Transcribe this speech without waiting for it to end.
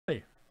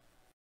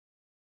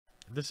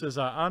This is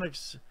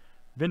ONYX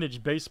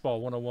Vintage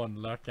Baseball 101.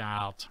 Look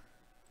out.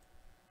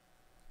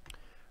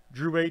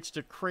 Drew H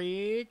to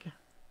Craig.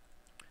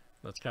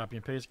 Let's copy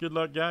and paste. Good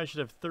luck, guys.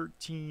 Should have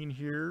 13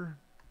 here.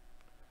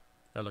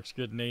 That looks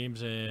good.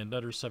 Names and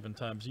letters 7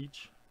 times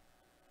each.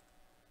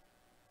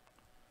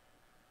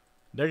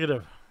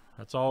 Negative.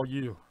 That's all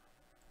you.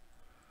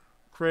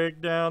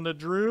 Craig down to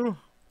Drew.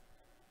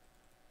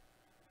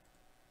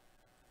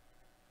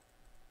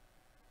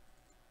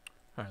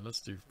 All right,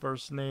 let's do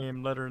first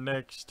name, letter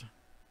next.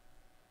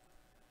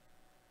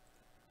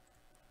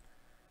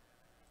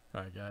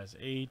 All right, guys.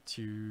 A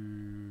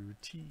to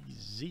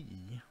TZ.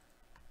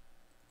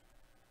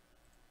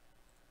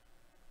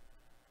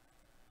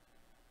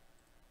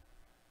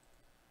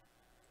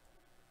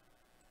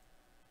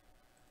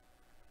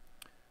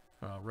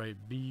 All right,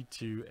 B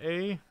to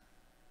A.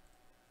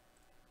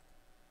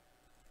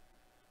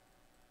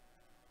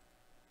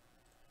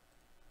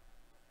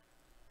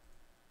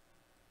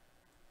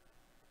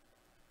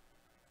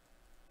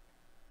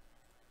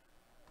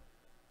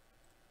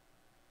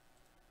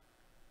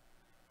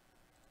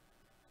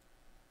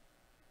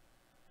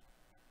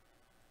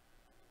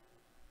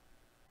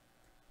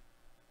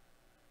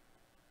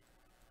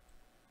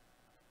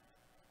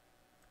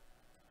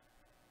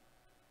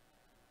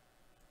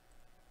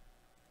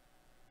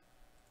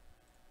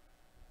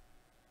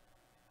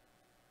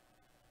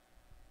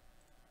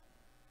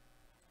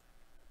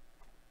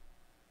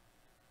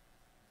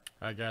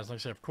 All right, guys, like I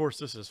said, of course,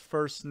 this is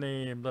first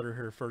name, letter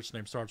here, first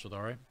name starts with,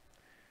 all right?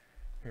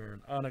 Here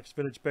in ONYX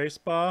Vintage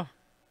Baseball.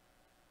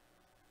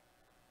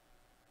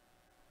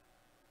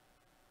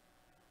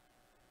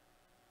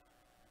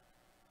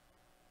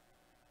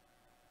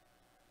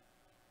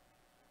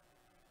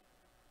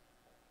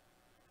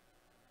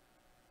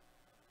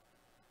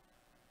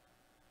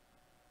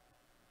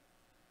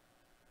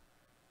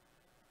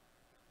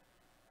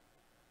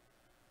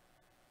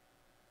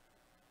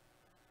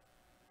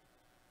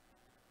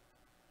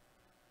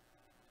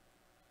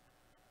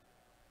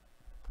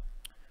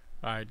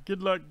 All right,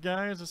 good luck,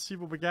 guys. Let's see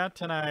what we got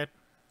tonight.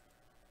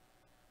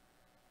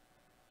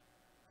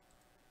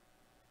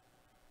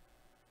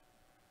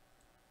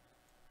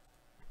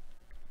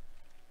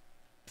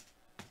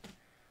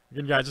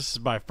 Again, guys, this is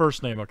my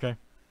first name, okay?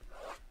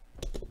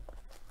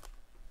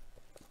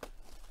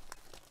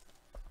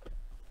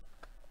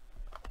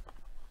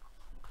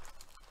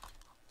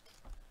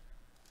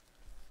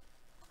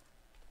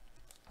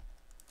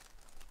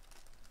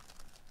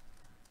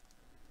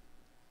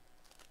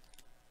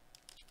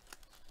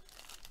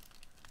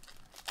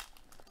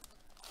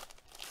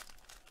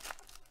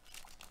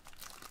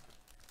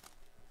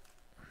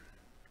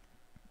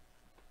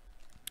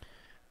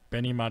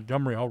 Benny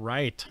Montgomery, all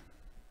right.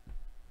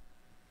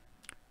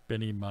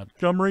 Benny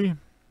Montgomery.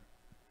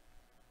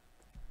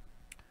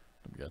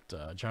 We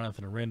got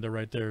Jonathan Aranda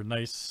right there.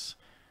 Nice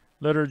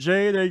letter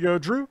J. There you go,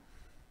 Drew.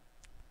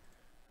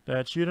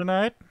 That's you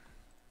tonight.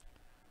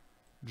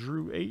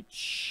 Drew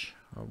H.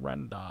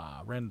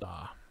 Aranda.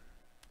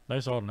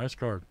 Nice auto, nice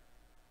card.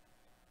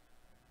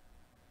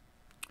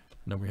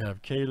 And then we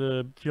have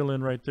Caleb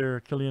Killian right there.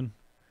 Killian.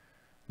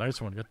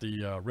 Nice one. Got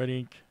the red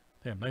ink.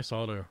 Damn, nice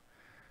auto.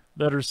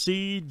 Letter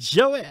C,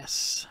 Joe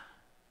S.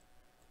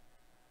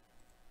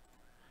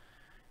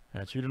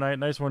 That's you tonight.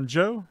 Nice one,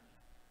 Joe.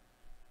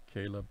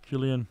 Caleb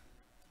Killian.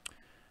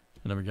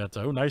 And then we got,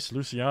 oh, nice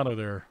Luciano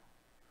there.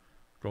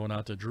 Going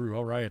out to Drew.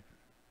 All right.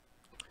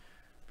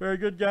 Very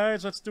good,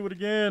 guys. Let's do it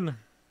again.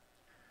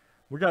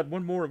 We got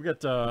one more. We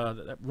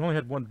only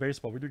had one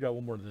baseball. We do got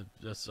one more of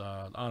this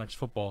ONYX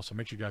football, so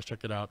make sure you guys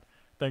check it out.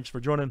 Thanks for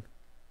joining.